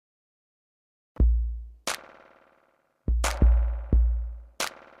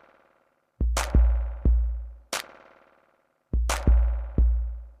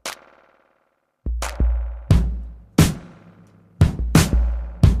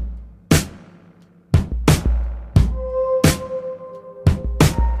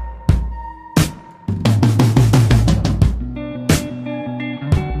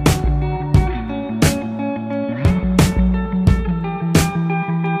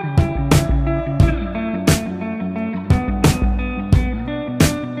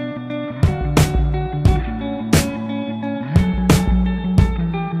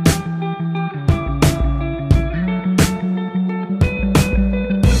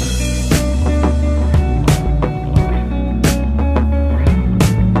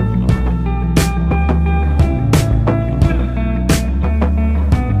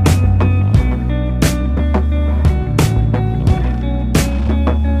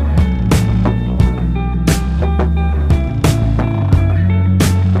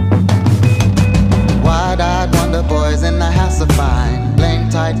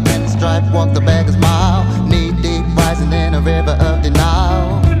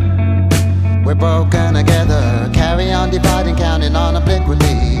We're broken together, carry on dividing, counting on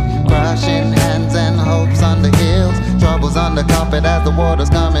obliquity, crushing hands and hopes under heels, troubles under carpet as the water's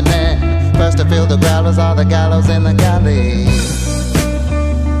coming in. First to feel the growlers are the gallows in the galley.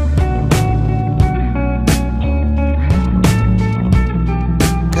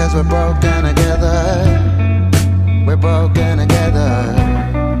 Cause we're broken together, we're broken together.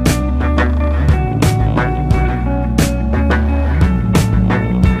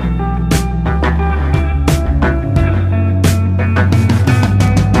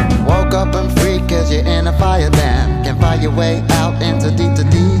 You're in a fire dam, can find your way out into deep to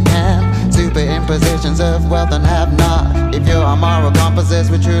deep hand. Superimpositions of wealth and have not. If you're a moral composites,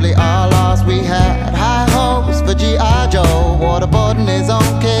 we truly are lost. We had high hopes for G.I. Joe, waterboarding his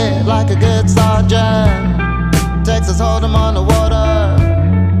own kid like a good sergeant. Texas Hold'em on the water.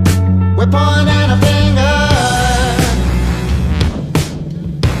 We're